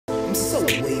I'm so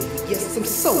wavy, yes, I'm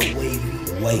so wavy.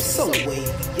 Wave. So wavy,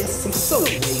 yes, I'm so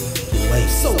wavy. Wave.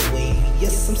 So wavy,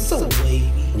 yes, I'm so wavy.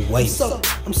 Wave.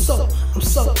 I'm so.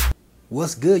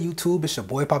 What's good, YouTube? It's your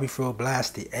boy Poppy Fro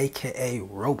Blasted, aka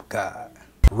Rope God.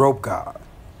 Rope God.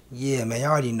 Yeah, man, you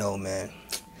already know, man.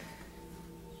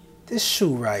 This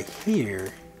shoe right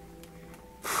here.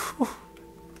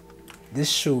 This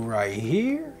shoe right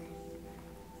here.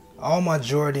 All my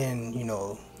Jordan,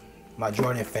 my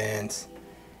Jordan fans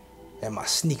and my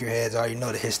sneakerheads already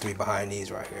know the history behind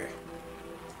these right here.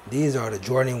 These are the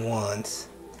Jordan 1s.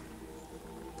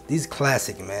 These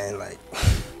classic, man. Like,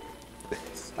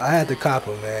 I had to cop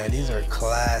them, man. These are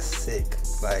classic.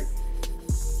 Like,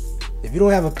 if you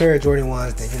don't have a pair of Jordan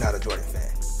 1s, then you're not a Jordan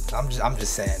fan. I'm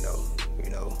just saying though,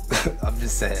 I'm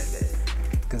just saying,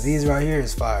 man. Cause these right here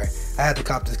is fire. I had to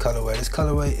cop this colorway. This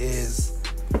colorway is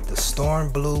the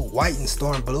Storm Blue, white and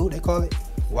Storm Blue, they call it.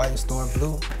 White and Storm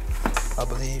Blue, I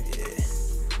believe, yeah.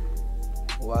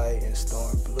 White and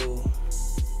Storm Blue,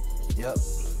 yep.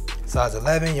 Size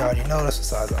 11, you already know that's the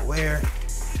size I wear.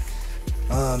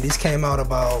 These came out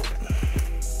about,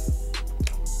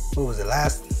 what was it,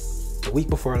 the week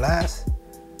before last?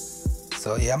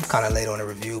 So yeah, I'm kind of late on the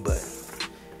review, but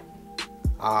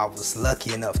I was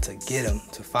lucky enough to get them,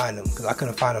 to find them, because I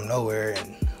couldn't find them nowhere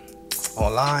and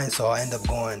online, so I ended up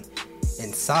going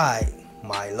inside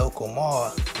my local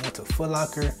mall. I went to Foot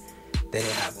Locker, they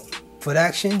didn't have them. Foot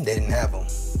Action, they didn't have them.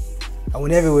 I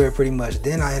went everywhere pretty much.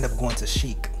 Then I ended up going to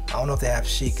Chic. I don't know if they have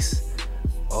Chics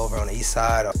over on the east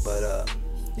side, but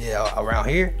yeah, around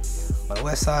here on the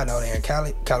west side, out there in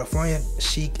California,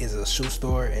 Chic is a shoe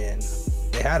store and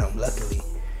they had them, luckily.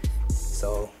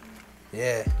 So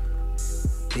yeah,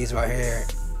 these right here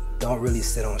don't really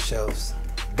sit on shelves,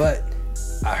 but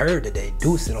I heard that they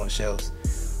do sit on shelves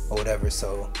or whatever.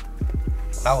 So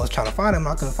I was trying to find them,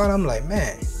 I couldn't find them. I'm like,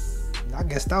 man, I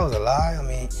guess that was a lie. I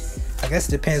mean, I guess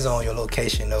it depends on your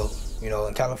location though.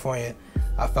 In California,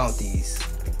 I found these,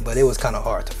 but it was kind of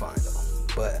hard to find though.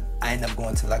 But I ended up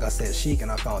going to, like I said, Chic,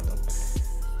 and I found them.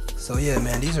 So yeah,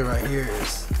 man, these are right here.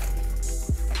 Is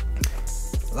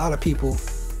a lot of people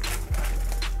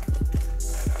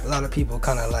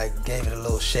kind of like gave it a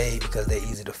little shade because they're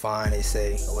easy to find, they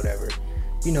say, or whatever.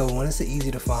 When it's easy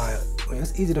to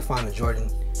find a Jordan,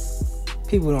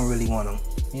 people don't really want them.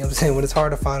 You know what I'm saying? When it's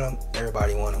hard to find them,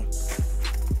 everybody want them.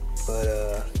 But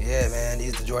yeah, man,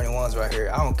 these are the Jordan 1s right here.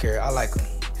 I don't care. I like them.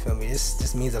 You feel me?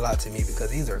 This means a lot to me because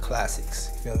these are classics.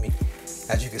 You feel me?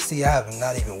 As you can see, I have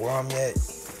not even worn them yet.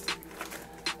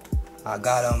 I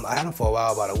got them. I had them for a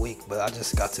while, about a week, but I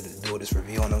just got to do this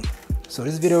review on them. So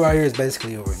this video right here is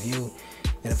basically a review.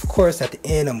 And of course, at the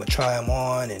end, I'm gonna try them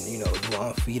on and do an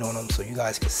unfeed on them so you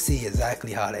guys can see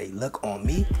exactly how they look on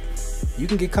me. You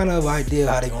can get kind of an idea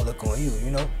how they gonna look on you,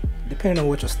 depending on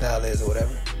what your style is or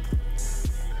whatever.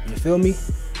 You feel me?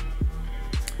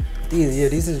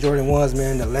 These is Jordan 1s,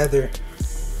 man. The leather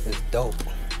is dope.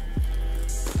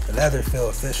 The leather feel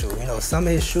official. Some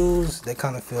of his shoes, they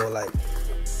kind of feel like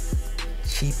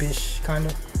cheapish, kind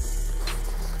of.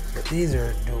 But these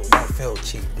don't feel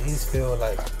cheap. These feel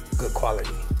like good quality.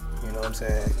 You know what I'm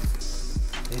saying?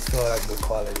 These feel like good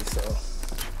quality, so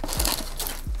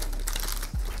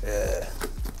yeah.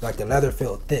 Like the leather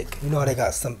feel thick. How they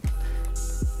got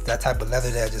that type of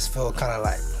leather that just feel kind of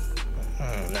like,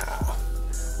 nah.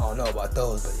 I don't know about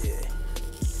those, but yeah.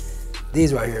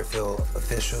 These right here feel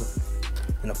official.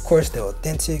 And of course they're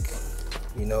authentic.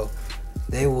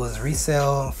 They was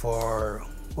resale for,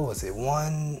 what was it,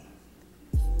 I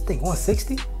think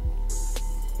 160?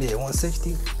 Yeah,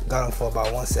 160. Got them for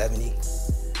about 170.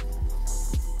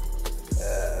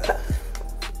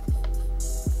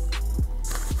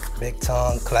 Big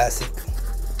tongue, classic.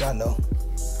 Y'all know.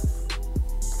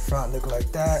 Front look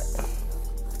like that.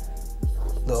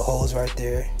 Little holes right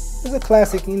there. It's a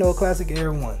classic, classic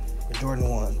Air 1, the Jordan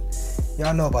 1.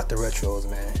 Y'all know about the retros,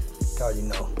 man. Y'all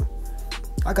know.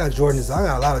 I got Jordans. I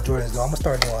got a lot of Jordans though. I'm gonna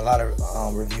start doing a lot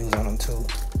of reviews on them too.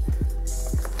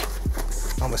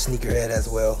 I'm a sneakerhead as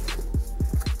well.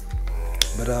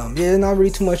 But yeah, there's not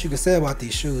really too much you can say about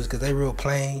these shoes because they real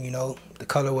plain. The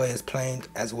colorway is plain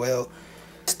as well.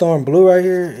 Storm Blue right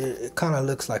here, it kind of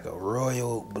looks like a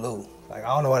royal blue. Like, I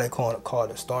don't know why they call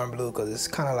it a Storm Blue because it's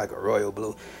kind of like a royal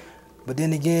blue. But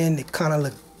then again, it kind of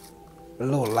look a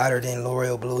little lighter than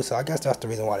royal blue, so I guess that's the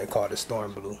reason why they call it a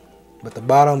Storm Blue. But the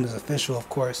bottom is official, of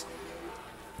course.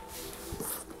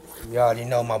 You already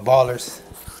know my ballers.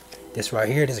 This right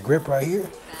here, this grip right here,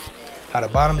 how the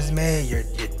bottom is made, you're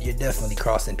definitely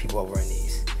crossing people over in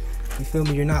these. You feel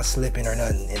me? You're not slipping or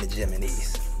nothing in the gym in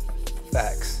these.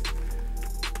 Facts.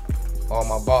 All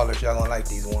my ballers, y'all gonna like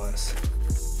these ones.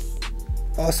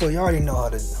 Also, you already know how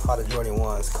the Jordan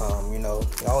 1s come, you know.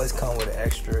 They always come with an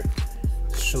extra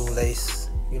shoelace,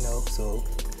 you know. So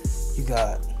you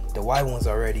got the white ones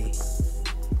already,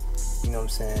 you know what I'm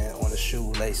saying, on the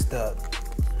shoe laced up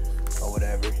or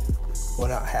whatever. Well,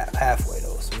 not halfway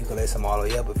though, so you can lace them all the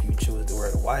way up if you choose to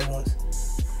wear the white ones.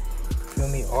 Feel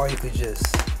me? Or you could just,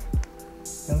 you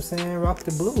know what I'm saying, rock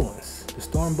the blue ones, the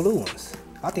storm blue ones.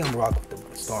 I think I'm gonna rock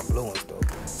with the storm blue ones though.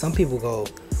 Some people go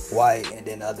white and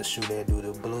then the other shoe they do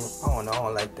the blue. I don't know, I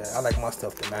don't like that. I like my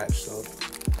stuff to match, so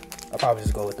I'll probably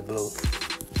just go with the blue.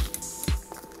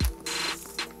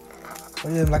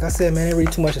 But yeah, like I said, man, ain't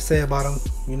really too much to say about them,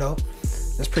 you know.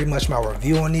 That's pretty much my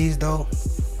review on these though.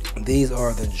 These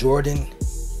are the Jordan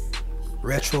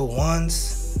Retro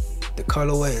 1s. The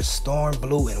colorway is storm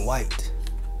blue and white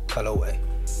colorway.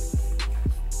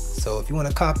 So if you want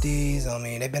to cop these, I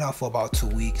mean, they've been out for about 2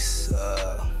 weeks.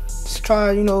 Just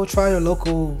try, you know, try your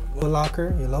local Foot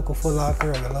Locker, or your local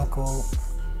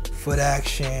Foot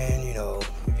Action. You know,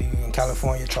 if you're in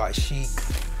California, try Chic.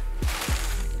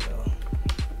 You know,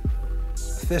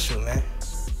 official, man.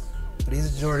 But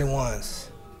these are Jordan 1s.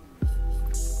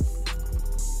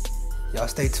 Y'all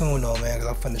stay tuned though, man, because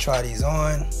I'm finna try these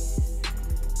on.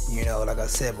 You know, like I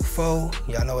said before,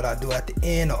 y'all know what I do at the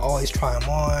end. I always try them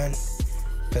on.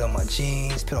 Put on my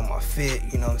jeans, put on my fit,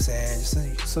 you know what I'm saying?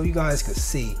 Just so you guys can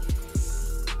see,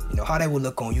 you know, how they would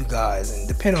look on you guys. And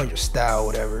depending on your style,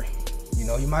 whatever, you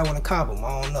know, you might want to cop them.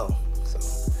 I don't know. So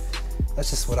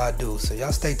that's just what I do. So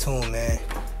y'all stay tuned, man.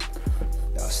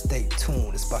 Y'all stay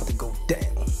tuned. It's about to go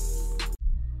down.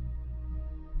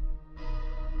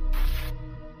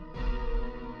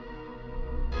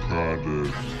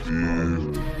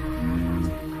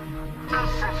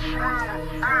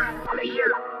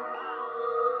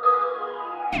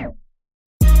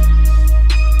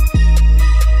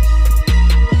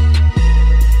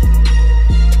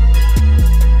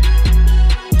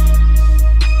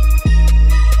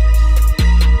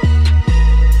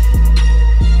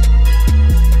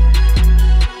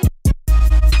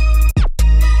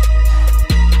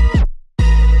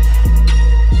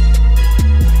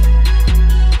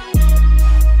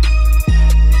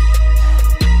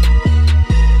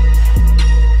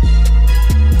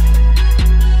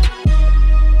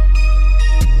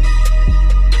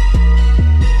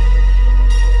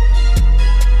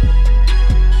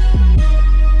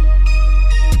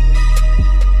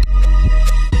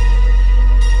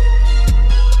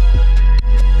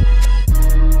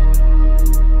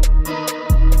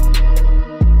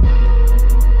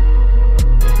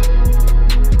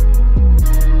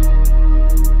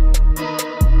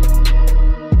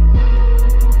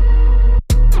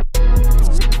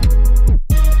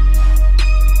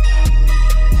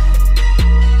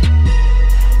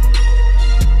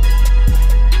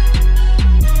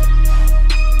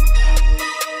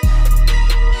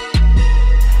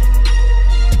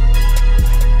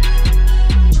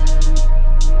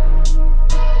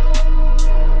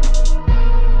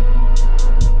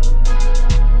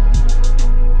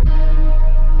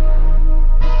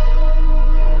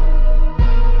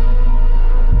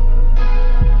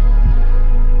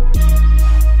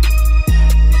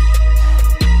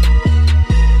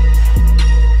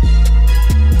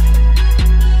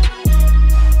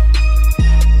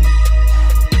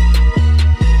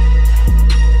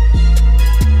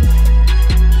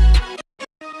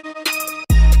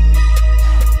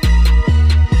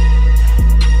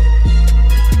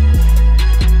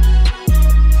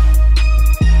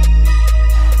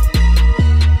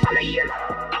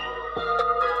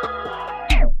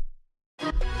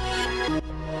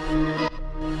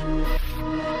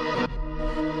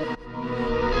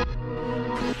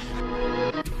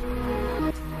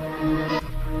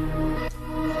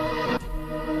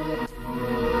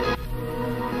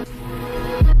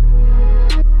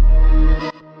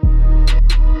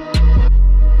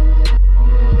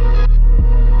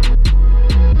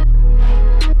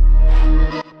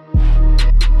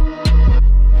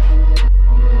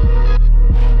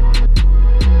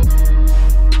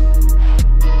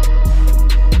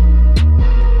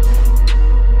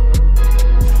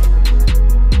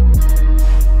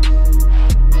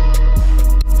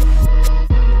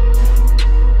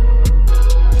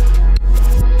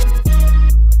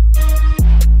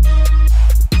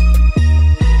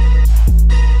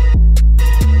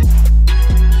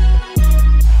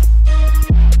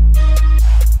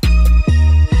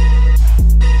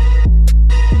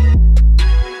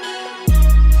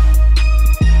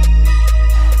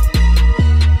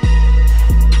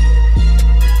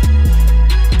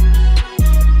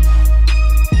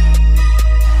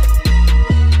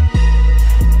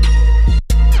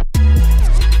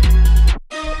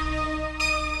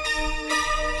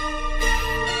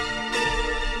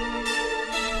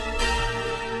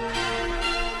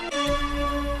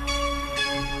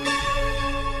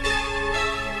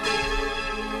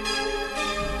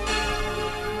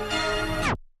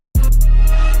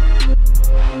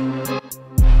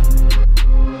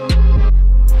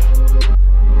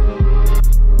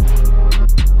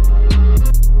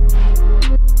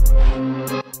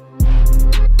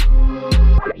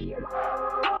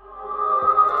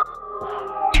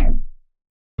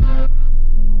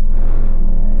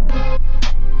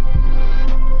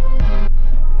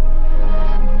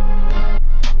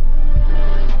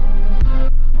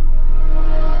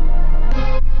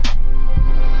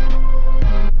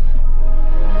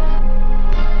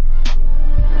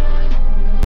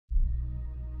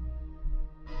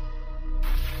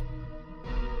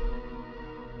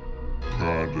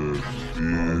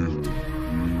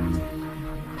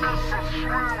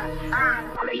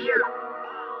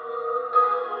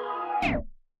 Yo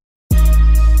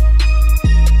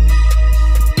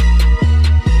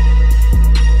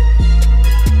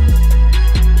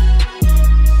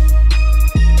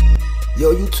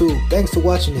YouTube, thanks for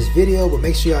watching this video, but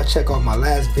make sure y'all check out my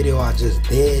last video I just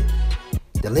did.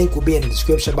 The link will be in the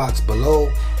description box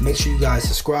below. Make sure you guys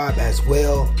subscribe as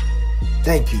well.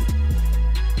 Thank you.